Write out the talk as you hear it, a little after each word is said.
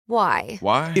Why?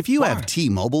 Why? If you have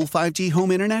T-Mobile 5G home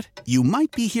internet, you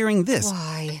might be hearing this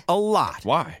Why? a lot.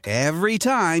 Why? Every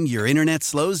time your internet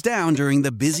slows down during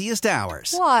the busiest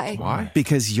hours. Why? Why?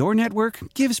 Because your network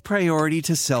gives priority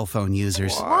to cell phone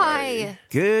users. Why?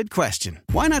 Good question.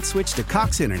 Why not switch to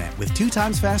Cox Internet with 2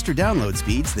 times faster download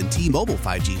speeds than T-Mobile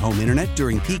 5G home internet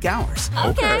during peak hours?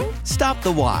 Okay. Stop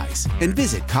the whys and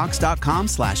visit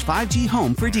cox.com/5G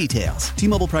home for details.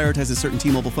 T-Mobile prioritizes certain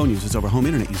T-Mobile phone users over home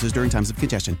internet users during times of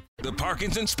congestion. The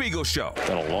Parkinson Spiegel Show.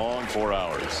 Been a long 4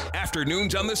 hours.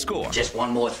 Afternoons on the Score. Just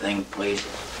one more thing, please.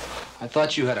 I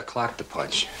thought you had a clock to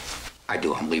punch. I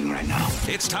do. I'm leaving right now.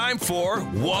 It's time for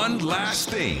One Last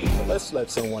Thing. Let's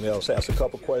let someone else ask a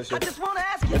couple questions. I just want to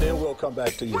ask you. And then we'll come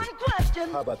back to you. One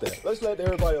question. How about that? Let's let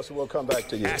everybody else and we'll come back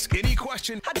to you. Ask any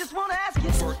question I just want to ask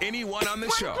you. for anyone on the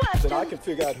One show. question. Then I can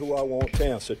figure out who I want to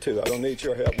answer to. I don't need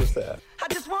your help with that. I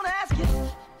just want to ask you.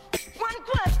 One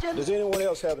question. Does anyone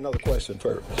else have another question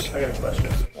first? I got a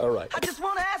question. All right. I just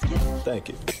want to ask you. Thank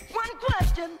you. One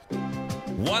question.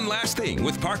 One Last Thing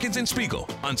with Parkinson Spiegel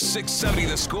on 670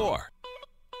 The Score.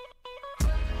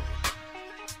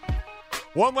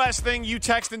 One last thing, you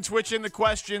text and Twitch in the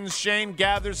questions. Shane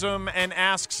gathers them and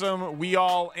asks them. We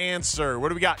all answer. What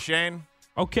do we got, Shane?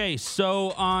 Okay,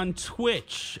 so on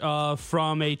Twitch,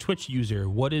 from a Twitch user,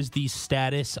 what is the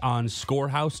status on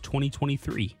Scorehouse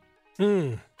 2023?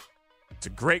 It's a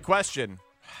great question.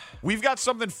 We've got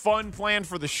something fun planned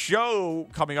for the show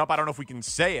coming up. I don't know if we can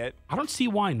say it. I don't see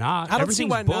why not. I don't see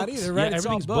why not booked. either, right? Yeah, It's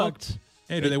all everything's booked.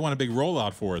 Hey, do they want a big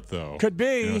rollout for it, though? Could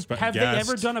be. Have they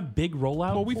ever done a big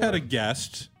rollout? Well, we've had a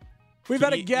guest. We've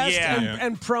had a guest Yeah.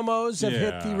 and promos have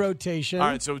hit Yeah. the rotation. All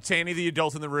right, so Tanny, the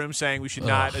adult in the room, saying we should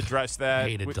not address that.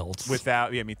 hate adults.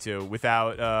 Without, yeah, me too.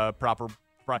 Without proper.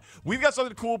 We've got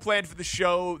something cool planned for the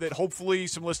show that hopefully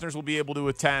some listeners will be able to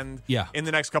attend in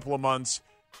the next couple of months.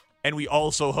 And we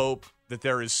also hope that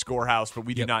there is Scorehouse, but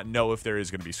we do not know if there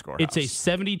is going to be Scorehouse. It's a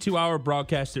 72-hour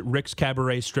broadcast at Rick's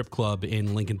Cabaret Strip Club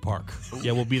in Lincoln Park.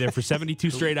 Yeah, we'll be there for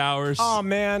 72 straight hours. Oh,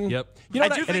 man. Yep. You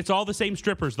know, and it's all the same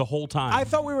strippers the whole time. I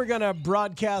thought we were going to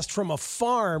broadcast from a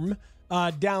farm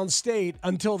downstate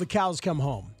until the cows come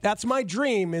home. That's my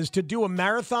dream, is to do a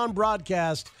marathon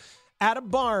broadcast at a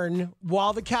barn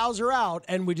while the cows are out,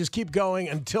 and we just keep going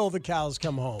until the cows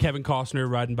come home. Kevin Costner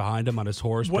riding behind him on his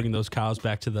horse, bringing those cows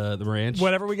back to the ranch.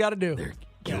 Whatever we got to do. They're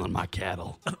killing my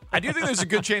cattle. I do think there's a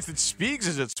good chance that Speegs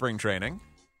is at spring training.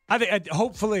 I think,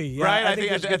 hopefully, yeah, right? I think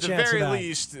there's a at good the chance very of that.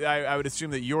 least, I would assume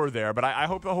that you're there. But I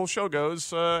hope the whole show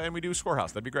goes and we do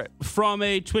Scorehouse. That'd be great. From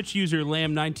a Twitch user,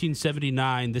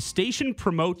 Lamb1979, the station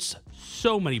promotes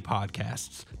so many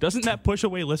podcasts. Doesn't that push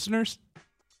away listeners?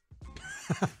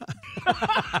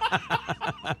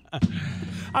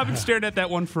 I've been staring at that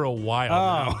one for a while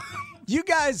now. You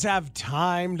guys have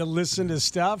time to listen to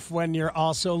stuff when you're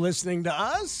also listening to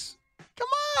us? Come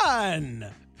on.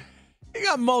 You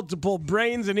got multiple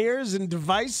brains and ears and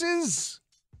devices.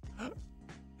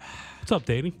 What's up,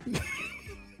 Danny?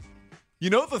 You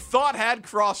know, the thought had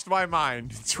crossed my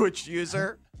mind, Twitch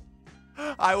user.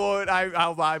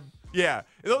 Yeah.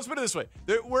 Let's put it this way.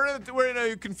 We're in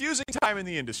a confusing time in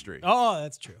the industry. Oh,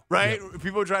 that's true. Right? Yep.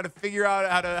 People are trying to figure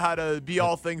out how to be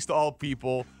all things to all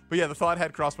people. But yeah, the thought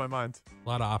had crossed my mind. A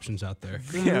lot of options out there.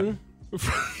 Yeah.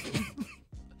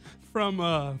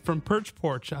 From Perch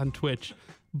Porch on Twitch,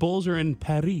 Bulls are in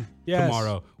Paris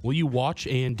tomorrow. Will you watch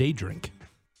and day drink?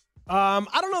 I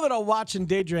don't know that I'll watch and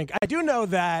day drink. I do know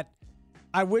that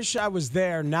I wish I was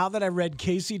there now that I read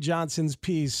Casey Johnson's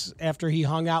piece after he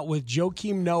hung out with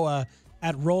Joakim Noah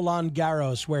at Roland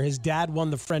Garros, where his dad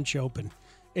won the French Open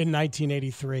in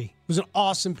 1983. It was an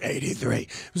awesome 83. It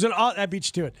was I beat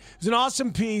you to it. It was an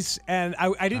awesome piece, and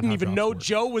I didn't even know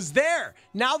Joe was there.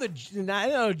 Now that I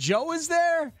know Joe is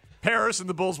there. Paris and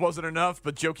the Bulls wasn't enough,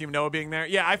 but Joakim Noah being there.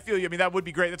 Yeah, I feel you. I mean, that would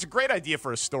be great. That's a great idea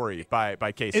for a story by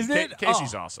Casey. Isn't it?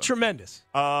 Casey's awesome. Tremendous.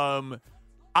 I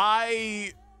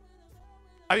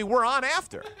mean, we're on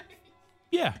after.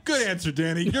 Yeah. Good answer,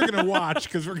 Danny. You're going to watch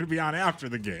because we're going to be on after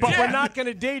the game. But we're not going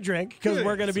to day drink because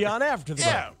we're going to be on after the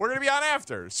game. Yeah, we're going to be on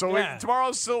after. So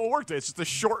tomorrow's still a work day. It's just a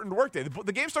shortened work day.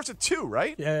 The game starts at 2,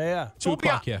 right? Yeah. So 2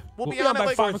 o'clock, We'll be on by at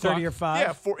like 4:30 or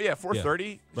 5.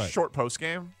 4:30. Right. Short post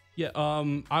game. Yeah,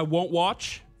 I won't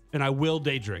watch, and I will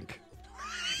day drink.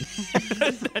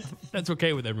 That's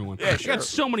okay with everyone. Yeah, sure. I got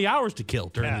so many hours to kill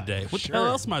during the day. What the hell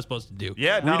else am I supposed to do?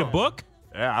 Yeah, Read a book?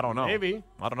 Yeah, I don't know. Maybe.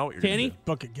 I don't know what you're Tanny? going to do.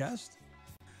 Book a guest.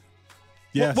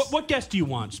 Yes. What guest do you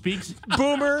want, Speaks?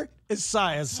 Boomer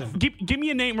Esiason. Give me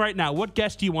a name right now. What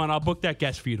guest do you want? I'll book that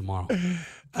guest for you tomorrow.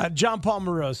 John Paul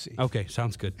Morosi. Okay,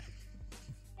 sounds good.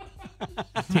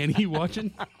 Tanny, you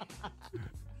watching?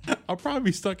 I'll probably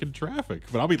be stuck in traffic,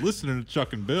 but I'll be listening to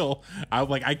Chuck and Bill.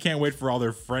 I can't wait for all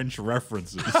their French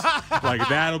references. Like,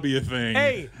 that'll be a thing.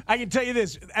 Hey, I can tell you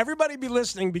this. Everybody be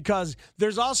listening because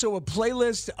there's also a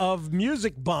playlist of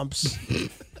music bumps.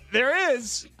 There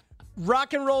is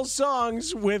rock and roll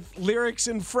songs with lyrics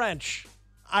in French.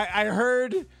 I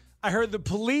heard the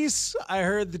Police. I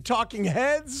heard the Talking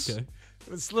Heads. Okay.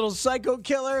 This Little Psycho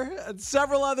Killer, and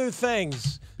several other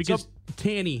things. Because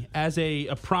Tanny, as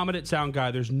a prominent sound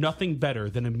guy, there's nothing better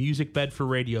than a music bed for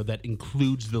radio that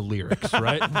includes the lyrics,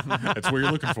 right? That's what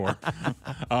you're looking for.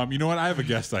 You know what? I have a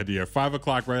guest idea. 5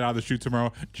 o'clock right out of the shoot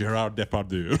tomorrow, Gerard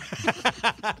Depardieu.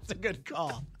 That's a good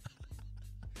call.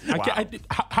 Wow.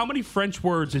 How many French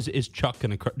words is Chuck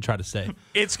going to try to say?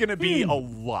 It's going to be a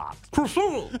lot.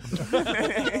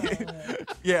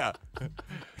 Yeah.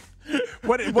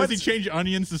 Does he change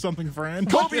onions to something French?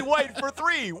 Kobe White for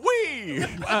 3. Wee!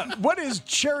 What is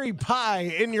cherry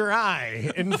pie in your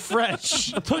eye in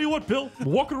French? I'll tell you what, Bill.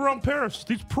 Walking around Paris,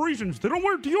 these Parisians, they don't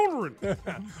wear deodorant.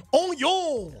 Oh,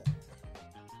 yo!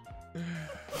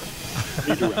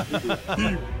 He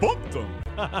bumped him.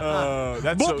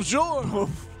 That's Bonjour.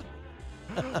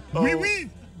 Oui, oui.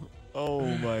 Oh,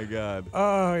 my God.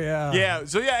 Oh, yeah. Yeah,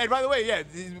 so, yeah, and by the way,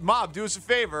 Mob, do us a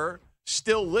favor.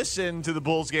 Still listen to the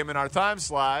Bulls game in our time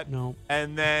slot. No.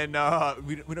 And then,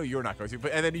 we know you're not going to,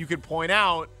 but and then you can point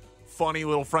out funny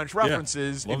little French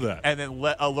references. Love that. And then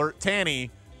alert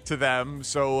Tanny to them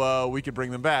so we can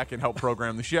bring them back and help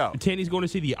program the show. Tanny's going to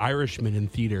see The Irishman in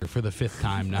theater for the 5th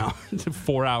time now. It's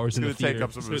 4 hours in the theater. It's going to take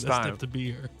up some of his time. To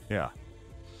be here. Yeah.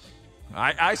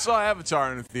 I saw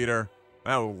Avatar in the theater.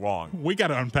 That was long. We got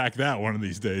to unpack that one of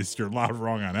these days. You're loud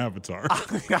wrong on Avatar.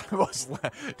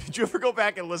 Did you ever go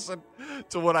back and listen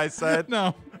to what I said?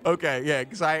 No. Okay, yeah,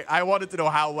 because I wanted to know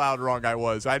how loud wrong I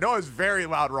was. I know I was very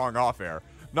loud wrong off air.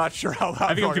 Not sure how loud.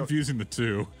 I think wrong I'm confusing the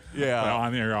two. Yeah,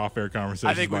 on air, off air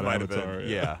conversations. I think we about might Avatar, have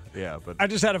been. Yeah. But I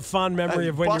just had a fond memory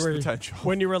of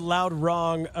when you were loud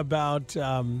wrong about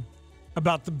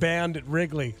the band at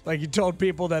Wrigley. Like, you told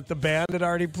people that the band had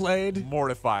already played.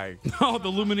 Mortifying. Oh,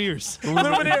 the Lumineers.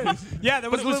 Lumineers. Yeah,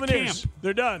 that was Lumineers. Camp.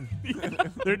 They're done.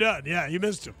 They're done. Yeah, you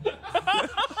missed them.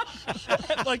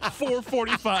 At like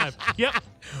 4:45. Yep.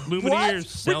 Lumineers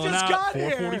selling out.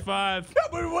 4:45. Yeah,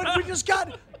 but what we just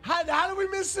got. How did we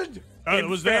miss it?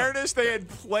 In fairness, they had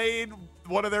played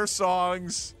one of their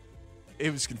songs.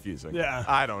 It was confusing. Yeah.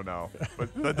 I don't know.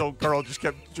 But the little girl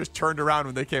just turned around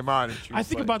when they came on. And I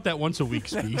think about that once a week,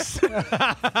 Speece.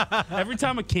 Every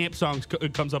time a camp song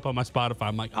comes up on my Spotify,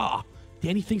 I'm like,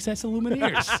 Danny thinks that's the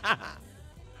Lumineers.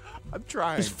 I'm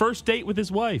trying. His first date with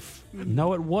his wife.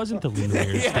 No, it wasn't the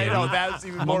Lumineers. Yeah, I know. That's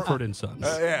even more. Mumford & Sons.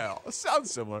 Yeah,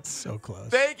 sounds similar. So close.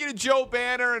 Thank you to Joe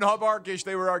Banner and Hub Arkish.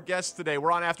 They were our guests today.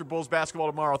 We're on After Bulls basketball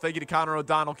tomorrow. Thank you to Connor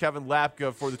O'Donnell, Kevin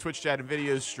Lapka for the Twitch chat and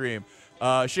video stream.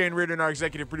 Shane Reardon, our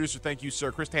executive producer, thank you,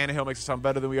 sir. Chris Tannehill makes us sound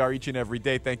better than we are each and every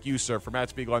day. Thank you, sir. For Matt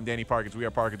Spiegel, I'm Danny Parkins. We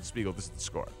are Parkins and Spiegel. This is The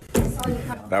Score.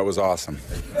 That was awesome.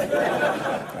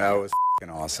 That was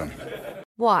awesome.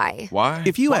 Why?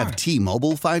 If you have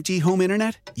T-Mobile 5G home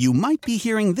internet, you might be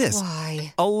hearing this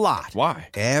a lot. Why?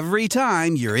 Every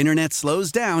time your internet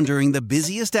slows down during the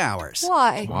busiest hours.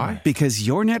 Why? Because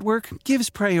your network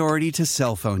gives priority to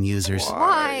cell phone users.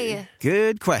 Why?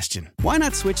 Good question. Why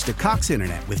not switch to Cox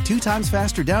Internet with 2 times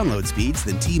faster download speeds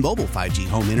than T-Mobile 5G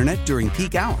home internet during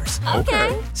peak hours?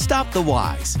 Okay. Stop the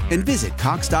whys and visit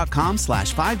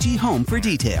cox.com/5G home for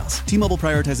details. T-Mobile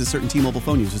prioritizes certain T-Mobile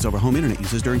phone users over home internet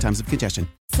users during times of congestion.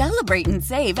 Celebrate and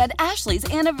save at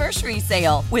Ashley's Anniversary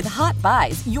Sale. With Hot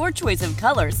Buys, your choice of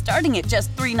colors starting at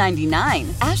just $3.99.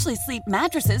 Ashley Sleep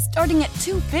mattresses starting at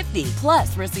 $2.50.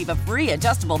 Plus, receive a free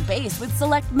adjustable base with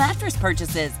select mattress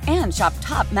purchases. And shop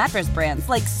top mattress brands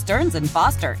like Stearns &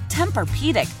 Foster,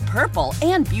 Tempur-Pedic, Purple,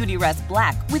 and Beautyrest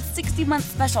Black with 60-month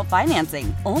special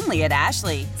financing. Only at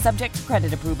Ashley. Subject to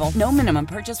credit approval. No minimum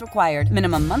purchase required.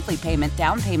 Minimum monthly payment,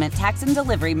 down payment, tax, and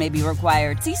delivery may be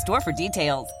required. See store for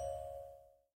details.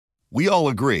 We all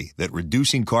agree that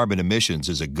reducing carbon emissions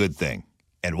is a good thing.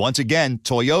 And once again,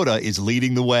 Toyota is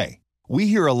leading the way. We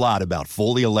hear a lot about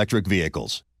fully electric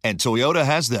vehicles, and Toyota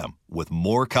has them, with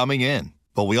more coming in.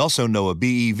 But we also know a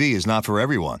BEV is not for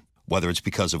everyone, whether it's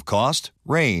because of cost,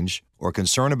 range, or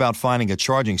concern about finding a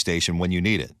charging station when you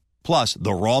need it. Plus,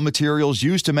 the raw materials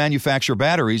used to manufacture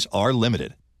batteries are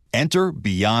limited. Enter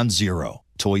Beyond Zero,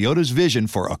 Toyota's vision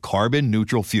for a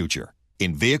carbon-neutral future.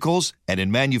 In vehicles and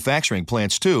in manufacturing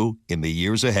plants, too, in the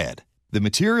years ahead. The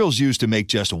materials used to make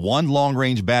just one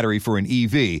long-range battery for an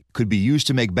EV could be used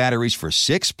to make batteries for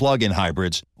 6 plug-in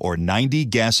hybrids or 90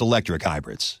 gas-electric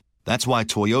hybrids. That's why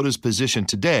Toyota's position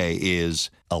today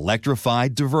is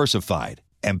electrified, diversified,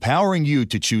 empowering you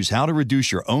to choose how to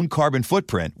reduce your own carbon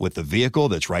footprint with the vehicle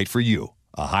that's right for you,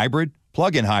 a hybrid,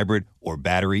 plug-in hybrid, or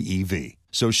battery EV.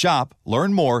 So shop,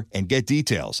 learn more, and get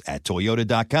details at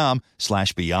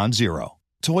toyota.com/beyond zero.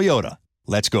 Toyota,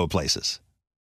 let's go places.